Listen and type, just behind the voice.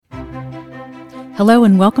Hello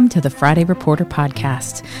and welcome to the Friday Reporter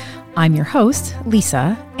podcast. I'm your host,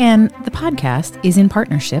 Lisa, and the podcast is in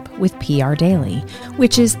partnership with PR Daily,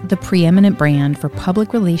 which is the preeminent brand for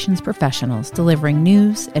public relations professionals delivering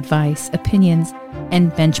news, advice, opinions,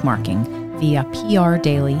 and benchmarking via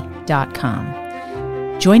prdaily.com.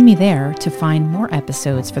 Join me there to find more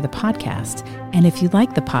episodes for the podcast. And if you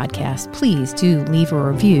like the podcast, please do leave a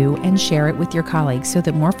review and share it with your colleagues so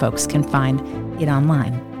that more folks can find it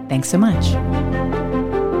online. Thanks so much.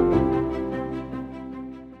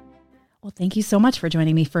 Well, thank you so much for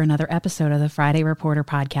joining me for another episode of the Friday Reporter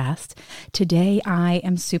podcast. Today, I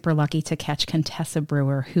am super lucky to catch Contessa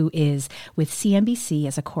Brewer, who is with CNBC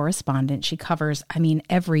as a correspondent. She covers,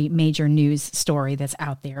 every major news story that's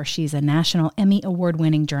out there. She's a National Emmy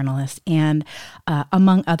Award-winning journalist and,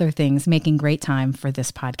 among other things, making great time for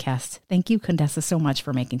this podcast. Thank you, Contessa, so much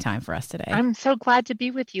for making time for us today. I'm so glad to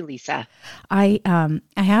be with you, Lisa. I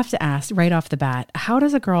have to ask right off the bat, how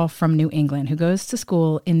does a girl from New England who goes to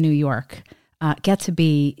school in New York get to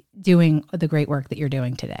be doing the great work that you're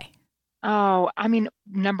doing today? Oh,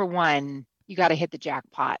 number one, you got to hit the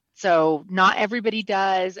jackpot. So not everybody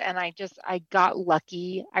does. And I got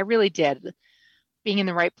lucky. I really did, being in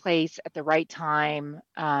the right place at the right time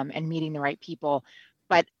and meeting the right people.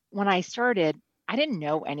 But when I started, I didn't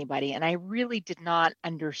know anybody. And I really did not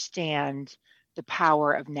understand the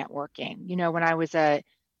power of networking. You know, when I was a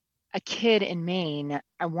kid in Maine,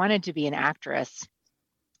 I wanted to be an actress,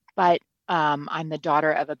 but I'm the daughter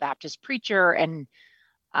of a Baptist preacher, and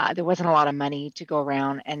there wasn't a lot of money to go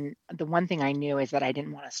around. And the one thing I knew is that I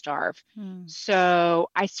didn't want to starve. So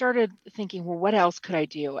I started thinking, well, what else could I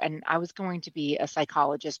do? And I was going to be a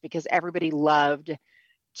psychologist because everybody loved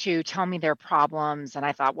to tell me their problems. And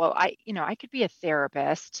I thought, well, I could be a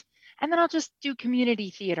therapist, and then I'll just do community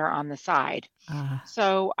theater on the side.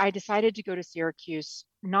 So I decided to go to Syracuse,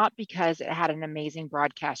 not because it had an amazing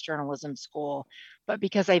broadcast journalism school, but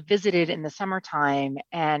because I visited in the summertime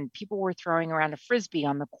and people were throwing around a Frisbee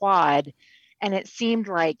on the quad. And it seemed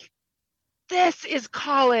like, this is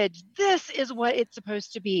college. This is what it's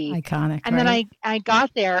supposed to be. Iconic. And right? then I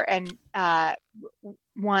got there, and a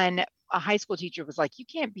high school teacher was like, you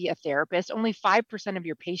can't be a therapist. Only 5% of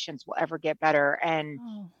your patients will ever get better. And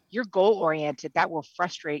you're goal oriented. That will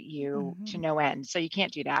frustrate you to no end. So you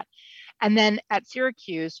can't do that. And then at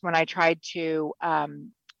Syracuse, when I tried to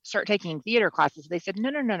start taking theater classes, they said,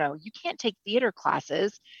 no, you can't take theater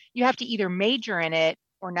classes. You have to either major in it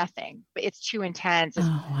or nothing, but it's too intense.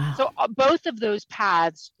 Wow. So both of those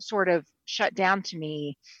paths sort of shut down to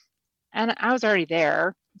me, and I was already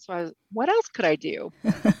there. So what else could I do?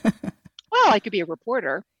 Well, I could be a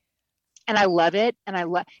reporter, and I love it. And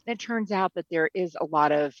it turns out that there is a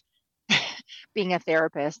lot of being a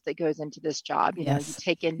therapist that goes into this job. You know, you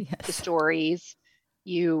take in the stories,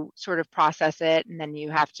 you sort of process it, and then you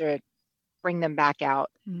have to bring them back out.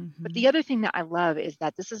 But the other thing that I love is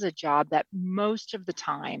that this is a job that most of the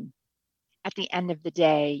time, at the end of the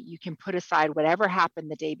day, you can put aside whatever happened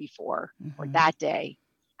the day before or that day,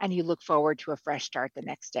 and you look forward to a fresh start the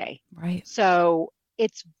next day. Right. So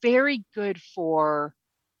it's very good for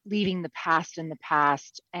leaving the past in the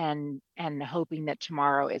past and hoping that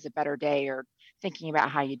tomorrow is a better day, or thinking about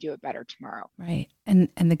how you do it better tomorrow. Right. And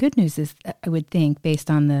the good news is, I would think, based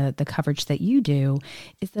on the coverage that you do,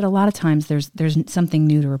 is that a lot of times there's something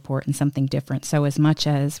new to report and something different. So as much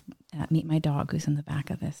as meet my dog who's in the back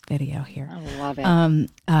of this video here. I love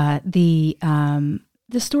it.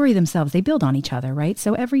 The story themselves, they build on each other, right?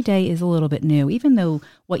 So every day is a little bit new, even though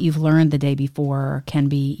what you've learned the day before can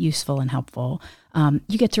be useful and helpful.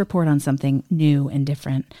 You get to report on something new and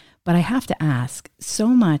different. But I have to ask, so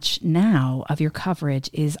much now of your coverage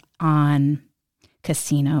is on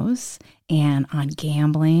casinos and on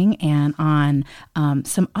gambling and on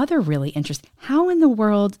some other really interesting. How in the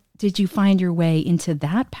world did you find your way into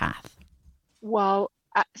that path? Well,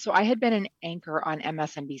 so I had been an anchor on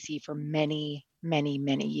MSNBC for many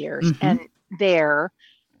years. And there,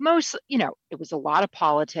 it was a lot of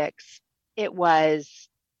politics. It was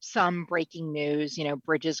some breaking news,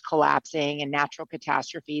 bridges collapsing and natural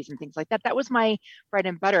catastrophes and things like that. That was my bread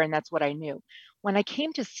and butter, and that's what I knew. When I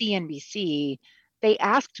came to CNBC, they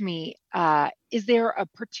asked me, is there a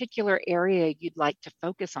particular area you'd like to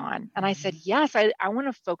focus on? And I said, yes, I want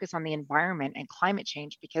to focus on the environment and climate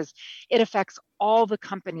change because it affects all the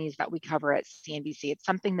companies that we cover at CNBC. It's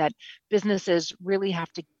something that businesses really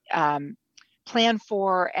have to plan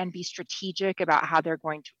for and be strategic about how they're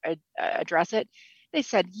going to address it. They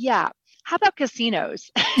said, yeah, how about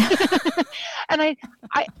casinos? And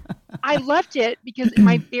I loved it because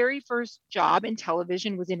my very first job in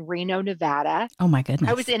television was in Reno, Nevada. Oh my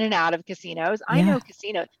I was goodness. in and out of casinos. I Yeah. know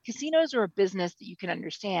casinos. Casinos are a business that you can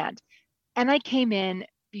understand. And I came in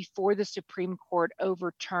before the Supreme Court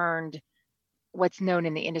overturned what's known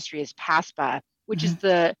in the industry as PASPA, which is Mhm.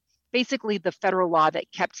 the basically the federal law that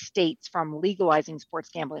kept states from legalizing sports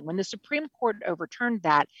gambling. When the Supreme Court overturned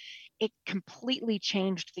that, it completely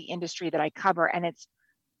changed the industry that I cover, and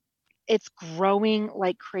it's growing like Oh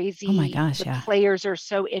my crazy. gosh. The Yeah. players are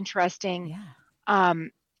so interesting. Yeah.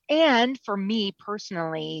 Um, and for me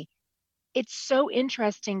personally, it's so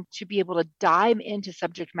interesting to be able to dive into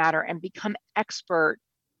subject matter and become expert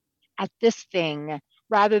at this thing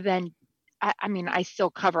rather than I mean, I still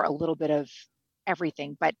cover a little bit of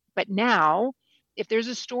everything, but now if there's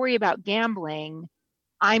a story about gambling,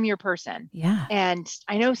 I'm your person Yeah. and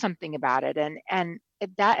I know something about it. And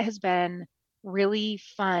that has been really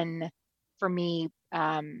fun for me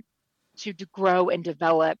to grow and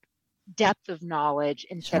develop depth of knowledge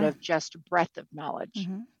instead Sure. of just breadth of knowledge.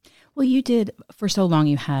 Hmm. Well, you did for so long.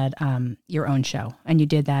 You had your own show, and you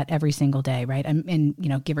did that every single day, right? And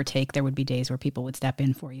give or take, there would be days where people would step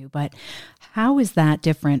in for you. But how is that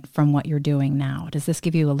different from what you're doing now? Does this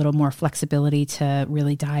give you a little more flexibility to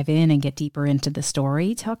really dive in and get deeper into the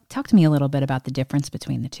story? Talk to me a little bit about the difference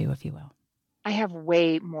between the two, if you will. I have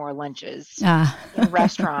way more lunches Ah, in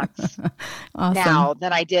restaurants awesome. now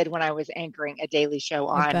than I did when I was anchoring a daily show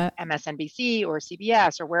I on bet. MSNBC or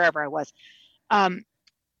CBS or wherever I was. Um,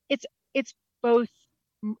 it's it's both.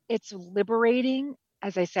 It's liberating,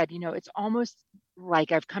 as I said. It's almost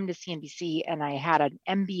like I've come to CNBC and I had an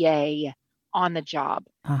MBA on the job.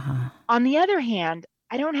 Uh huh. On the other hand,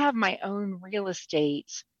 I don't have my own real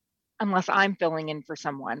estate unless I'm filling in for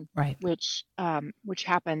someone, Right. which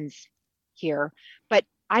happens here. But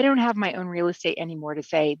I don't have my own real estate anymore to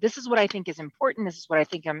say this is what I think is important. This is what I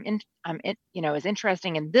think is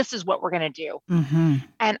interesting, and this is what we're going to do. Mm-hmm.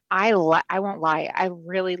 And I won't lie, I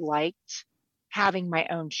really liked having my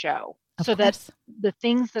own show Of so that course. the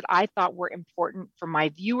things that I thought were important for my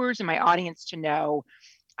viewers and my audience to know,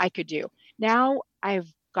 I could do. Now I've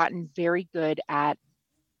gotten very good at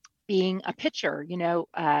being a pitcher,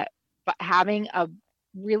 but having a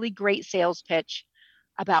really great sales pitch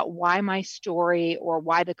about why my story or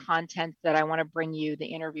why the content that I want to bring you, the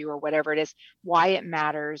interview or whatever it is, why it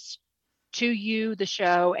matters to you, the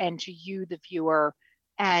show, and to you, the viewer.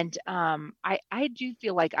 And I do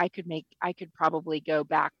feel like I could probably go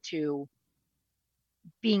back to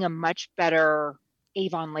being a much better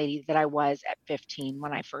Avon lady that I was at 15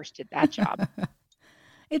 when I first did that job.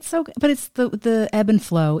 It's so, but it's the ebb and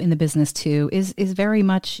flow in the business too is very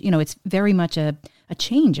much, it's very much a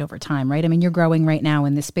change over time, right? I mean, you're growing right now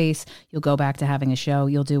in this space. You'll go back to having a show.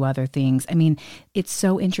 You'll do other things. I mean, it's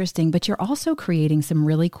so interesting, but you're also creating some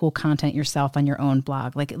really cool content yourself on your own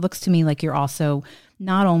blog. Like it looks to me like you're also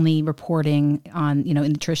not only reporting on,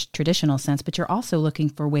 in the traditional sense, but you're also looking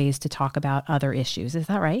for ways to talk about other issues. Is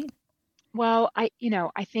that right? Well, I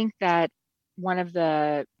think that one of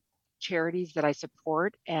the charities that I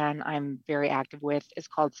support and I'm very active with is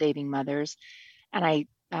called Saving Mothers. And I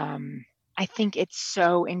think it's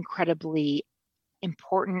so incredibly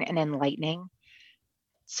important and enlightening.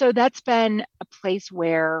 So that's been a place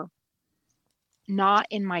where not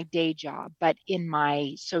in my day job, but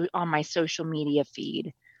on my social media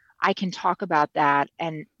feed, I can talk about that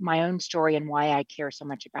and my own story and why I care so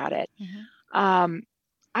much about it. Mm-hmm. Um,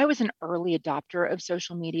 I was an early adopter of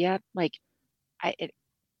social media. Like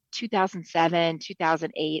 2007,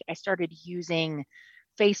 2008, I started using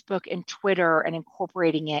Facebook and Twitter and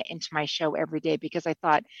incorporating it into my show every day because I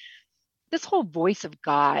thought this whole voice of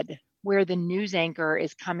God, where the news anchor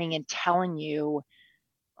is coming and telling you,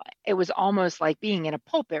 it was almost like being in a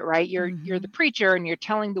pulpit, right? You're Mm-hmm. the preacher and you're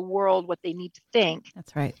telling the world what they need to think.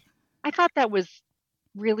 That's right. I thought that was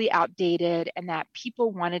really outdated and that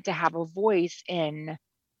people wanted to have a voice in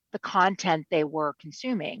the content they were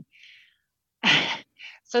consuming.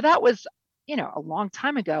 So that was, a long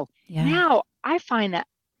time ago. Yeah. Now I find that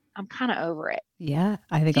I'm kind of over it. Yeah.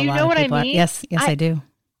 I think Do a you lot know of what I people are. mean? Yes. Yes, I do.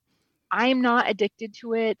 I'm not addicted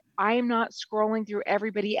to it. I'm not scrolling through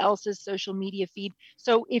everybody else's social media feed.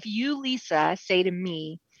 So if you, Lisa, say to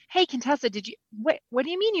me, "Hey, Contessa, what do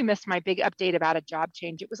you mean you missed my big update about a job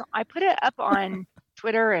change? I put it up on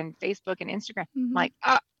Twitter and Facebook and Instagram." I'm Mm-hmm. like,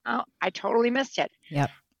 oh, I totally missed it. Yep.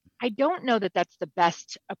 I don't know that that's the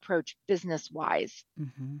best approach business wise,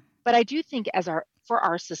 Mm-hmm. but I do think for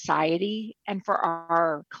our society and for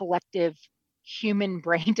our collective human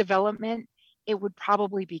brain development, it would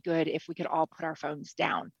probably be good if we could all put our phones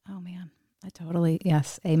down. Oh man, I totally,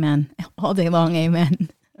 yes. Amen. All day long. Amen.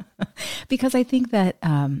 Because I think that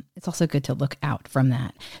it's also good to look out from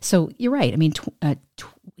that. So you're right. I mean,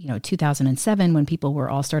 2007, when people were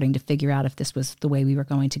all starting to figure out if this was the way we were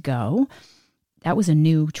going to go, that was a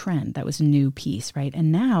new trend. That was a new piece, right?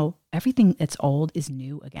 And now everything that's old is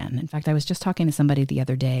new again. In fact, I was just talking to somebody the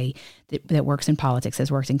other day that works in politics,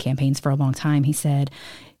 has worked in campaigns for a long time. He said,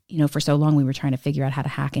 for so long we were trying to figure out how to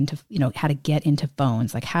hack into, how to get into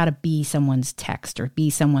phones, like how to be someone's text or be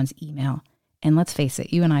someone's email. And let's face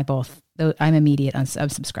it, you and I both, though I'm immediate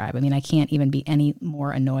unsubscribe. I mean, I can't even be any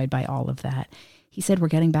more annoyed by all of that. He said, we're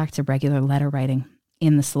getting back to regular letter writing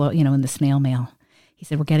in the in the snail mail. He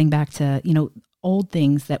said, we're getting back to, old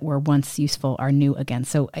things that were once useful are new again.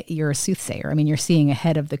 So you're a soothsayer. I mean, you're seeing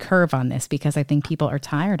ahead of the curve on this, because I think people are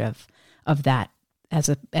tired of that as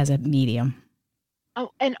a medium. Oh,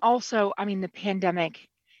 and also, I mean, the pandemic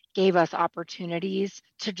gave us opportunities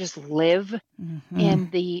to just live in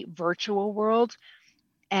the virtual world.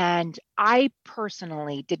 And I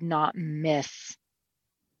personally did not miss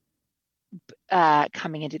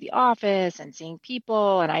coming into the office and seeing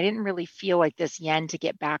people. And I didn't really feel like this yen to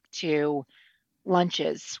get back to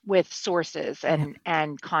lunches with sources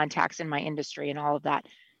and contacts in my industry and all of that.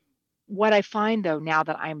 What I find, though, now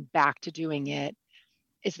that I'm back to doing it,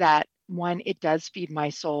 is that one, it does feed my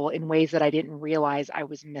soul in ways that I didn't realize I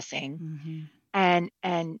was missing. And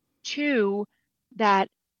two, that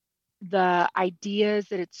the ideas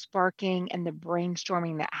that it's sparking and the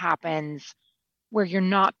brainstorming that happens where you're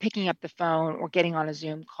not picking up the phone or getting on a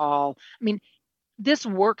Zoom call. I mean, this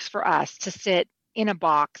works for us to sit in a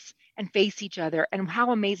box and face each other, and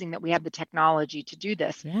how amazing that we have the technology to do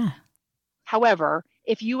this. Yeah. However,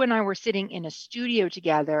 if you and I were sitting in a studio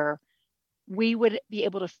together, we would be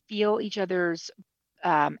able to feel each other's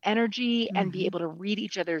energy and be able to read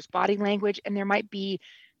each other's body language. And there might be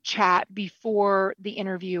chat before the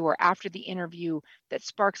interview or after the interview that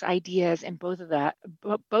sparks ideas in both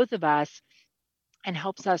of us and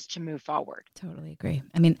helps us to move forward. Totally agree.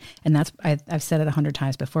 I mean, and that's, I've said it 100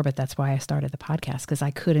 times before, but that's why I started the podcast, because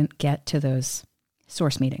I couldn't get to those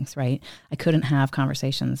source meetings, right? I couldn't have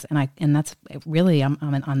conversations. And that's really, I'm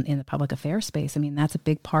in the public affairs space. I mean, that's a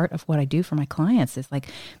big part of what I do for my clients, is like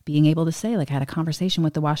being able to say, like, I had a conversation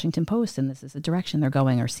with the Washington Post and this is the direction they're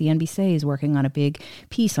going, or CNBC is working on a big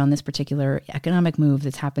piece on this particular economic move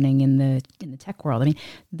that's happening in the tech world. I mean,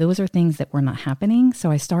 those are things that were not happening.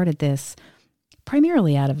 So I started this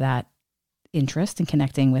primarily out of that interest in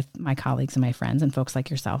connecting with my colleagues and my friends and folks like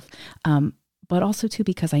yourself. But also too,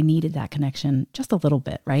 because I needed that connection just a little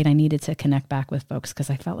bit, right? I needed to connect back with folks because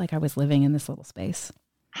I felt like I was living in this little space.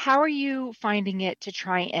 How are you finding it to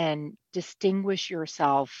try and distinguish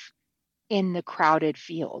yourself in the crowded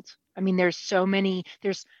field? I mean, there's so many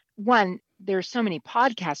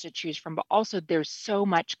podcasts to choose from, but also there's so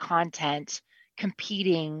much content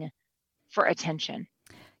competing for attention.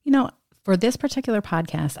 For this particular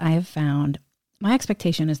podcast, I have found my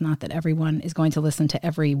expectation is not that everyone is going to listen to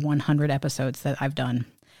every 100 episodes that I've done.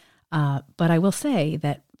 But I will say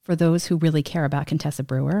that for those who really care about Contessa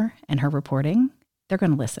Brewer and her reporting, they're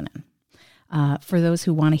going to listen in. For those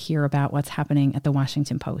who want to hear about what's happening at the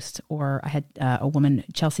Washington Post, or I had a woman,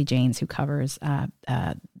 Chelsea Janes, who covers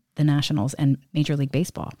the Nationals and Major League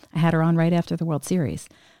Baseball. I had her on right after the World Series.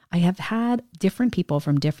 I have had different people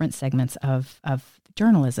from different segments of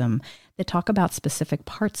journalism that talk about specific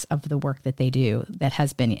parts of the work that they do that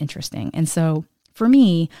has been interesting. And so for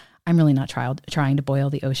me, I'm really not trying to boil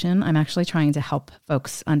the ocean. I'm actually trying to help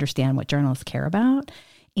folks understand what journalists care about.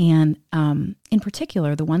 And in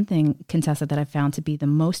particular, the one thing, Contessa, that I've found to be the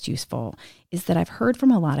most useful is that I've heard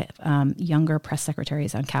from a lot of younger press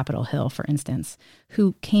secretaries on Capitol Hill, for instance,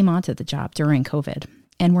 who came onto the job during COVID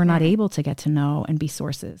and were not able to get to know and be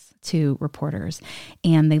sources to reporters.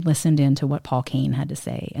 And they listened into what Paul Kane had to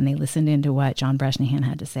say, and they listened into what John Breshnahan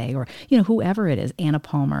had to say, or, whoever it is, Anna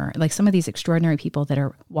Palmer, like some of these extraordinary people that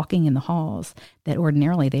are walking in the halls that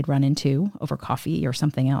ordinarily they'd run into over coffee or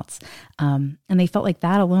something else. And they felt like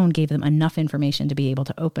that alone gave them enough information to be able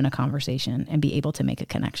to open a conversation and be able to make a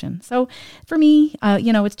connection. So for me,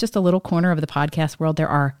 it's just a little corner of the podcast world. There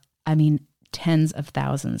are, tens of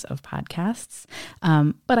thousands of podcasts.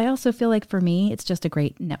 But I also feel like for me, it's just a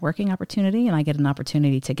great networking opportunity. And I get an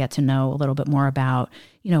opportunity to get to know a little bit more about,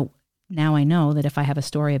 now I know that if I have a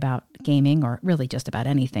story about gaming or really just about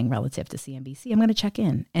anything relative to CNBC, I'm going to check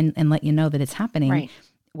in and let you know that it's happening. Right.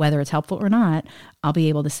 Whether it's helpful or not, I'll be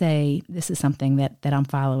able to say, this is something that I'm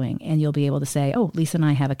following. And you'll be able to say, oh, Lisa and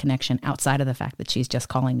I have a connection outside of the fact that she's just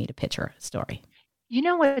calling me to pitch her story.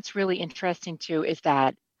 What's really interesting too is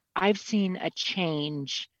that I've seen a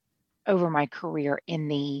change over my career in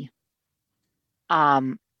the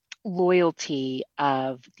loyalty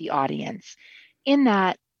of the audience, in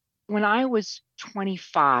that when I was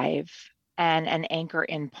 25 and an anchor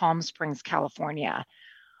in Palm Springs, California,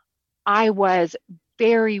 I was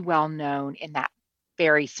very well known in that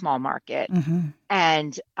very small market. Mm-hmm.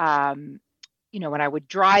 And, when I would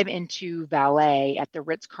drive into valet at the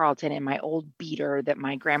Ritz-Carlton in my old beater that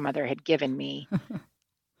my grandmother had given me,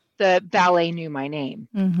 the valet knew my name.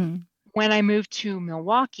 Mm-hmm. When I moved to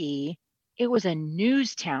Milwaukee, it was a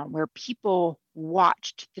news town where people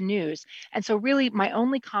watched the news. And so really my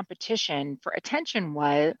only competition for attention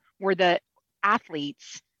were the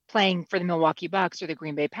athletes playing for the Milwaukee Bucks or the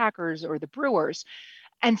Green Bay Packers or the Brewers.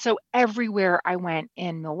 And so everywhere I went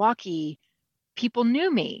in Milwaukee, people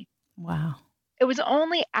knew me. Wow. It was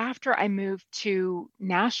only after I moved to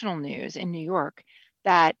national news in New York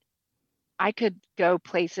that I could go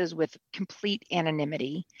places with complete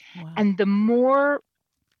anonymity. Wow. And the more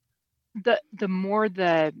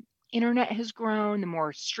the internet has grown, the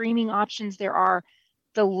more streaming options there are,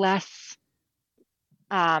 the less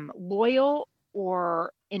loyal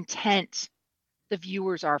or intent the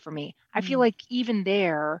viewers are for me. I feel like even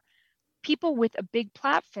there, people with a big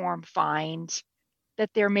platform find that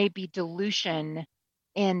there may be dilution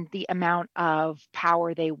in the amount of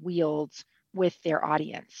power they wield with their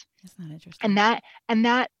audience. That's not interesting. And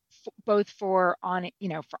that both for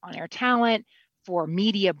on-air talent, for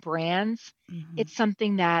media brands, it's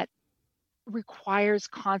something that requires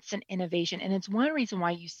constant innovation. And it's one reason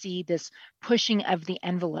why you see this pushing of the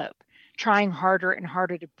envelope, trying harder and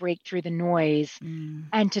harder to break through the noise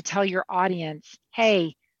and to tell your audience,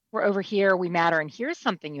 hey, we're over here, we matter, and here's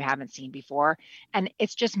something you haven't seen before. And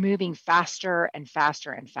it's just moving faster and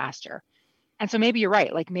faster and faster. And so maybe you're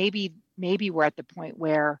right. Like maybe we're at the point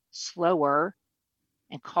where slower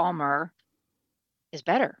and calmer is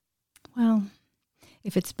better. Well,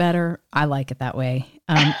 if it's better, I like it that way.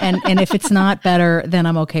 And if it's not better, then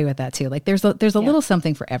I'm okay with that too. Like there's a little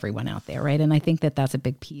something for everyone out there, right? And I think that that's a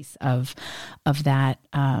big piece of that.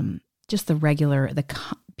 Just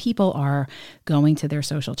people are going to their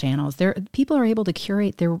social channels. People are able to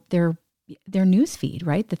curate their news feed,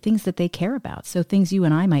 right? The things that they care about. So things you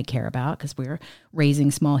and I might care about because we're raising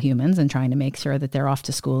small humans and trying to make sure that they're off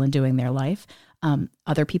to school and doing their life.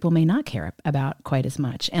 Other people may not care about quite as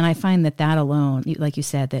much. And I find that alone, like you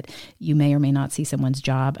said, that you may or may not see someone's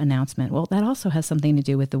job announcement. Well, that also has something to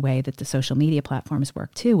do with the way that the social media platforms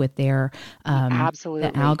work too, with their absolutely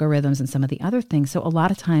the algorithms and some of the other things. So a lot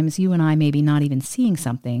of times you and I may be not even seeing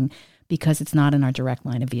something because it's not in our direct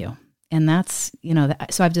line of view. And that's,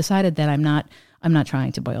 so I've decided that I'm not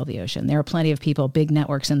trying to boil the ocean. There are plenty of people, big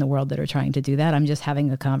networks in the world that are trying to do that. I'm just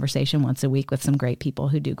having a conversation once a week with some great people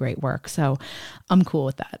who do great work. So I'm cool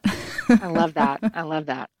with that. I love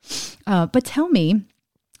that. But tell me,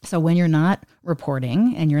 so when you're not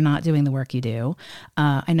reporting and you're not doing the work you do,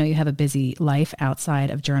 I know you have a busy life outside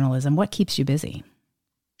of journalism. What keeps you busy?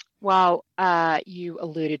 Well, you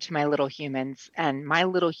alluded to my little humans, and my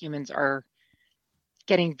little humans are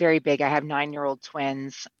getting very big. I have 9-year-old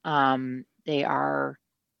twins. They are,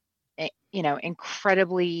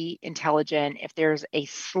 incredibly intelligent. If there's a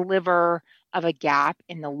sliver of a gap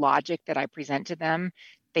in the logic that I present to them,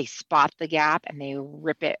 they spot the gap and they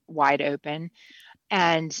rip it wide open.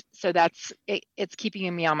 And so that's it, it's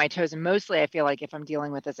keeping me on my toes. And mostly I feel like if I'm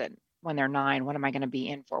dealing with this when they're 9, what am I going to be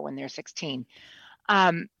in for when they're 16?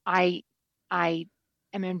 I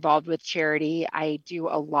am involved with charity. I do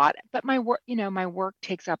a lot, but my work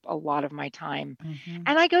takes up a lot of my time.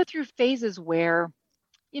 And I go through phases where,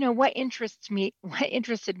 what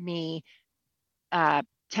interested me 10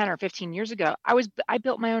 or 15 years ago, I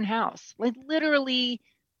built my own house. Like literally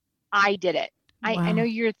I did it. Wow. I know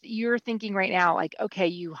you're thinking right now, like, okay,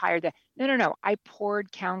 you hired that. No. I poured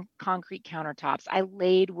concrete countertops. I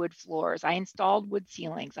laid wood floors. I installed wood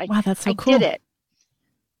ceilings. Wow, that's so cool. I did it.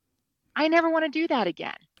 I never want to do that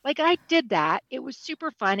again. Like I did that. It was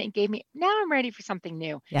super fun. It gave me, now I'm ready for something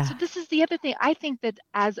new. Yeah. So this is the other thing. I think that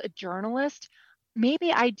as a journalist,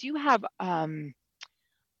 maybe I do have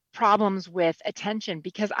problems with attention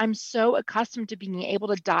because I'm so accustomed to being able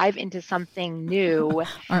to dive into something new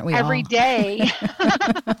every day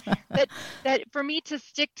that for me to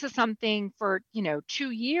stick to something for,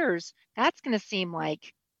 2 years, that's going to seem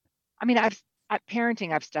like,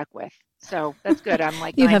 parenting I've stuck with. So that's good. I'm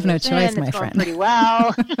like, you have no choice, my friend. Pretty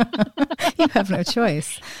well. You have no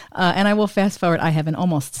choice. And I will fast forward. I have an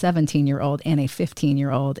almost 17-year-old and a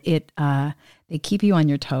 15-year-old. They keep you on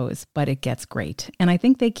your toes, but it gets great. And I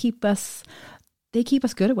think they keep us they keep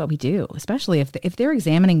us good at what we do, especially if they're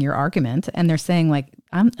examining your argument and they're saying like,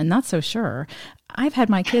 I'm not so sure. I've had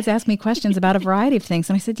my kids ask me questions about a variety of things.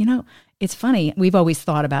 And I said, it's funny. We've always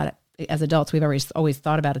thought about it as adults. We've always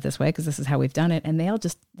thought about it this way because this is how we've done it. And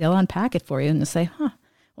they'll unpack it for you and they'll say,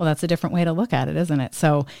 well, that's a different way to look at it, isn't it?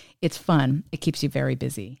 So it's fun. It keeps you very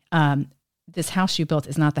busy. This house you built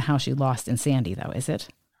is not the house you lost in Sandy though, is it?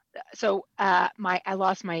 So I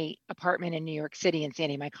lost my apartment in New York City in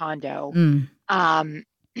Sandy, my condo. And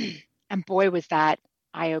boy, was that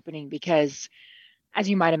eye-opening because, as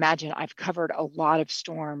you might imagine, I've covered a lot of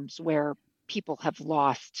storms where people have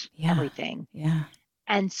lost everything. Yeah.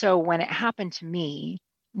 And so when it happened to me,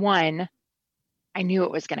 one, I knew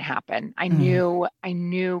it was going to happen. I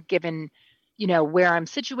knew given, where I'm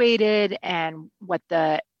situated and what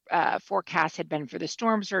the forecast had been for the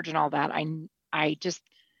storm surge and all that, I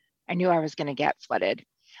knew I was going to get flooded.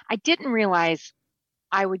 I didn't realize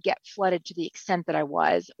I would get flooded to the extent that I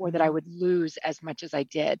was, or that I would lose as much as I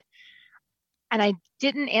did. And I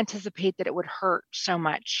didn't anticipate that it would hurt so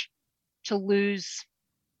much to lose,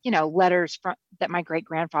 letters that my great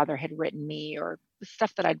grandfather had written me, or the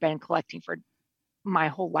stuff that I'd been collecting for my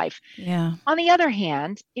whole life. Yeah. On the other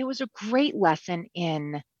hand, it was a great lesson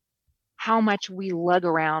in how much we lug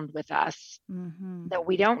around with us that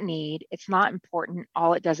we don't need. It's not important.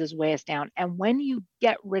 All it does is weigh us down. And when you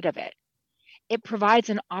get rid of it, it provides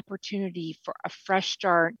an opportunity for a fresh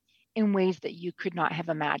start in ways that you could not have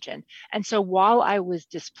imagined. And so while I was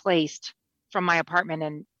displaced from my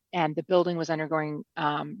apartment and the building was undergoing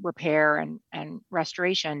repair and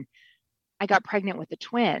restoration, I got pregnant with the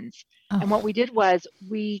twins. Oh. And what we did was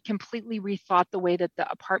we completely rethought the way that the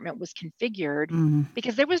apartment was configured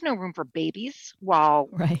because there was no room for babies while,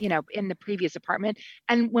 in the previous apartment.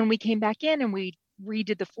 And when we came back in and we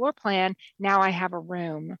redid the floor plan, now I have a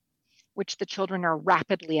room which the children are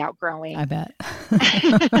rapidly outgrowing. I bet.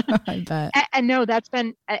 I bet. And no, that's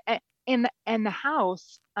been in the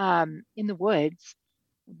house in the woods,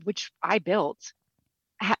 which I built,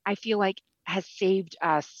 I feel like has saved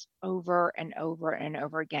us over and over and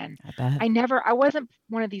over again. I bet. I wasn't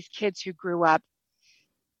one of these kids who grew up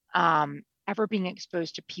ever being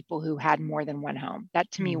exposed to people who had more than one home.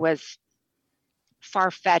 That to me was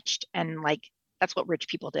far-fetched, and like that's what rich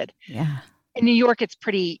people did. Yeah. In New York, it's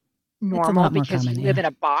pretty normal because you live in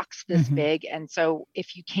a box this big. And so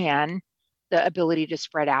if you can, the ability to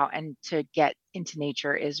spread out and to get into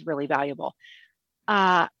nature is really valuable.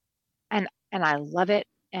 And I love it.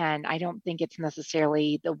 And I don't think it's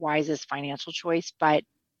necessarily the wisest financial choice, but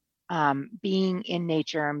being in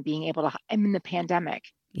nature and being able to, I'm in the pandemic,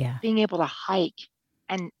 being able to hike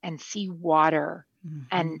and see water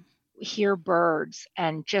and hear birds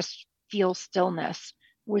and just feel stillness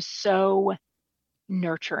was so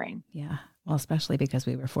nurturing. Yeah. Well, especially because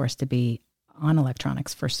we were forced to be on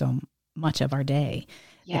electronics for so much of our day.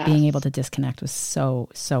 Yes. Being able to disconnect was so,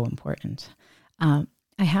 so important. I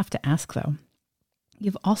have to ask though,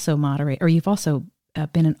 you've also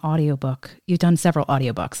been an audiobook. You've done several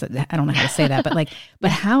audiobooks. I don't know how to say that,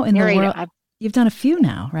 but how in the world, you've done a few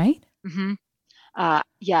now, right?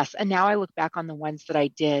 Yes. And now I look back on the ones that I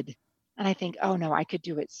did and I think, oh no, I could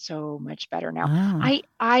do it so much better now.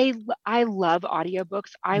 I love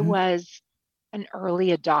audiobooks. I was an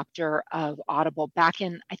early adopter of Audible back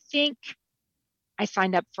in, I think I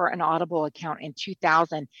signed up for an Audible account in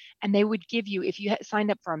 2000, and they would give you, if you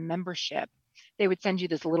signed up for a membership, they would send you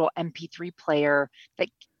this little MP3 player that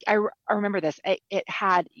I remember this.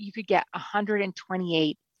 You could get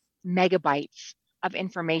 128 megabytes of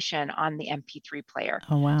information on the MP3 player.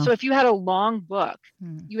 Oh, wow. So if you had a long book,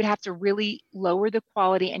 you would have to really lower the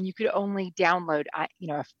quality, and you could only download,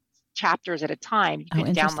 chapters at a time. You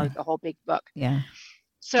couldn't download the whole big book. Yeah.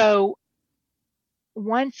 So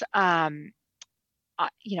once,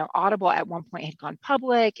 Audible at one point had gone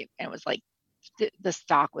public, and it was like, the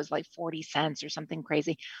stock was like 40 cents or something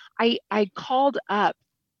crazy. I called up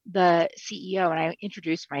the CEO and I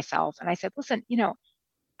introduced myself and I said, listen,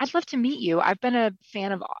 I'd love to meet you. I've been a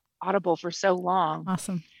fan of Audible for so long.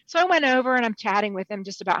 Awesome. So I went over and I'm chatting with him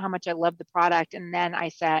just about how much I love the product. And then I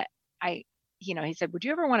said, he said, would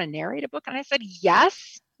you ever want to narrate a book? And I said,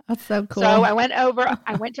 yes. That's so cool. So I went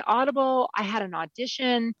to Audible. I had an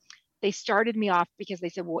audition. They started me off because they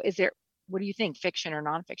said, well, what do you think, fiction or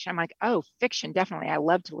nonfiction? I'm like, oh, fiction, definitely. I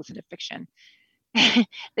love to listen to fiction.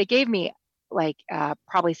 They gave me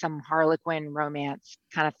probably some Harlequin romance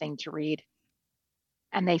kind of thing to read.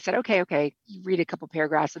 And they said, okay, you read a couple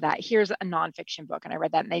paragraphs of that. Here's a nonfiction book. And I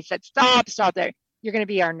read that and they said, stop there. You're going to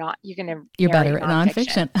be you're better at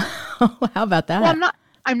nonfiction. How about that? Well,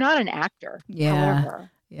 I'm not an actor. Yeah.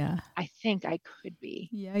 However, Yeah. I think I could be.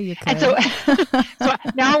 Yeah, you could. And so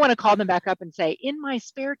now I want to call them back up and say, in my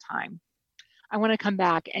spare time, I want to come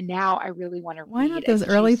back, and now I really want to Why read not those a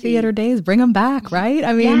early juicy... theater days? Bring them back, right?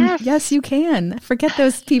 I mean, Yes. yes, you can. Forget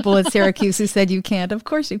those people at Syracuse who said you can't. Of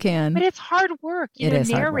course you can. But it's hard work. It is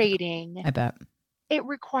hard work. Narrating. I bet. It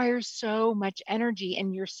requires so much energy,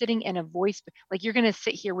 and you're sitting in a voice, like you're going to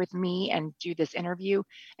sit here with me and do this interview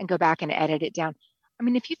and go back and edit it down. I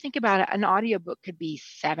mean, if you think about it, an audiobook could be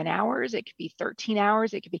 7 hours, it could be 13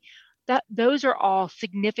 hours, it could be that. Those are all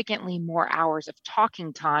significantly more hours of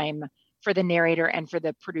talking time for the narrator and for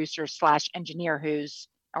the producer / engineer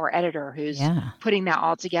or editor who's putting that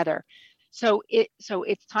all together. So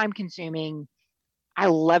it's time consuming. I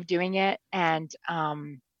love doing it. And,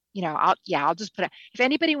 I'll just put it. If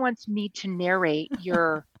anybody wants me to narrate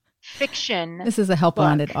your fiction, this is a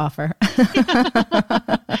help-wanted offer.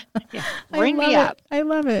 Bring me up. I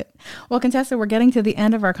love it. Well, Contessa, we're getting to the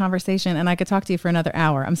end of our conversation, and I could talk to you for another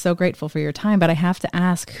hour. I'm so grateful for your time, but I have to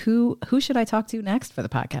ask, who should I talk to next for the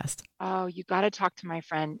podcast? Oh, you got to talk to my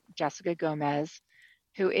friend Jessica Gomez,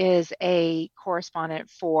 who is a correspondent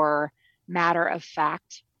for Matter of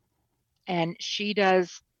Fact, and she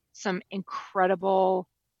does some incredible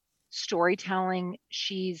storytelling.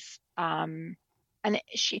 She's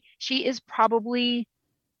she is probably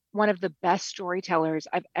one of the best storytellers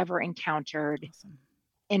I've ever encountered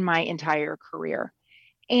in my entire career.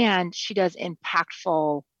 And she does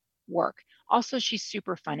impactful work. Also, she's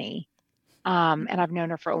super funny. And I've known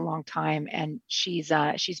her for a long time, and she's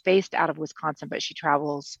based out of Wisconsin, but she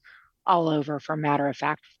travels all over for Matter of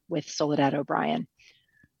Fact with Soledad O'Brien.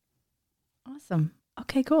 Awesome.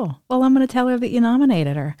 Okay, cool. Well, I'm going to tell her that you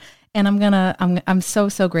nominated her, and I'm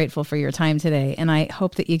so grateful for your time today. And I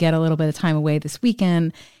hope that you get a little bit of time away this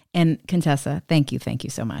weekend. And Contessa, thank you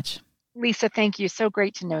so much. Lisa, thank you. So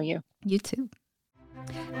great to know you. You too.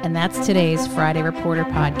 And that's today's Friday Reporter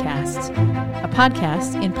podcast, a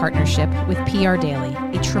podcast in partnership with PR Daily,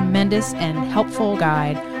 a tremendous and helpful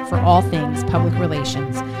guide for all things public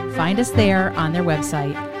relations. Find us there on their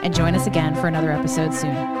website and join us again for another episode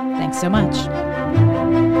soon. Thanks so much.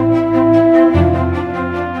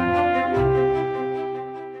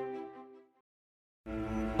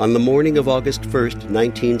 On the morning of August 1st,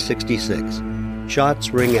 1966, shots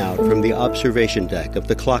ring out from the observation deck of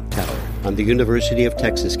the clock tower on the University of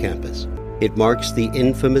Texas campus. It marks the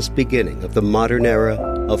infamous beginning of the modern era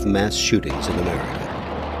of mass shootings in America.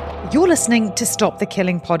 You're listening to Stop the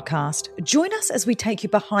Killing podcast. Join us as we take you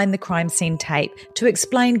behind the crime scene tape to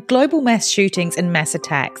explain global mass shootings and mass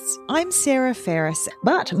attacks. I'm Sarah Ferris,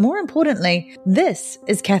 but more importantly, this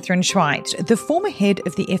is Catherine Schweit, the former head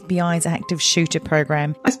of the FBI's active shooter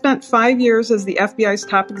program. I spent 5 years as the FBI's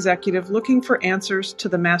top executive looking for answers to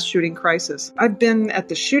the mass shooting crisis. I've been at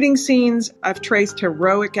the shooting scenes, I've traced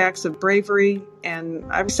heroic acts of bravery, and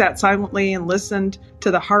I've sat silently and listened to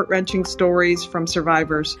the heart-wrenching stories from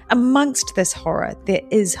survivors. Amongst this horror, there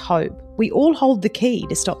is hope. We all hold the key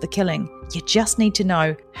to stop the killing. You just need to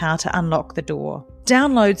know how to unlock the door.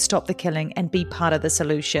 Download Stop the Killing and be part of the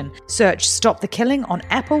solution. Search Stop the Killing on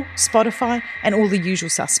Apple, Spotify, and all the usual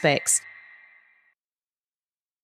suspects.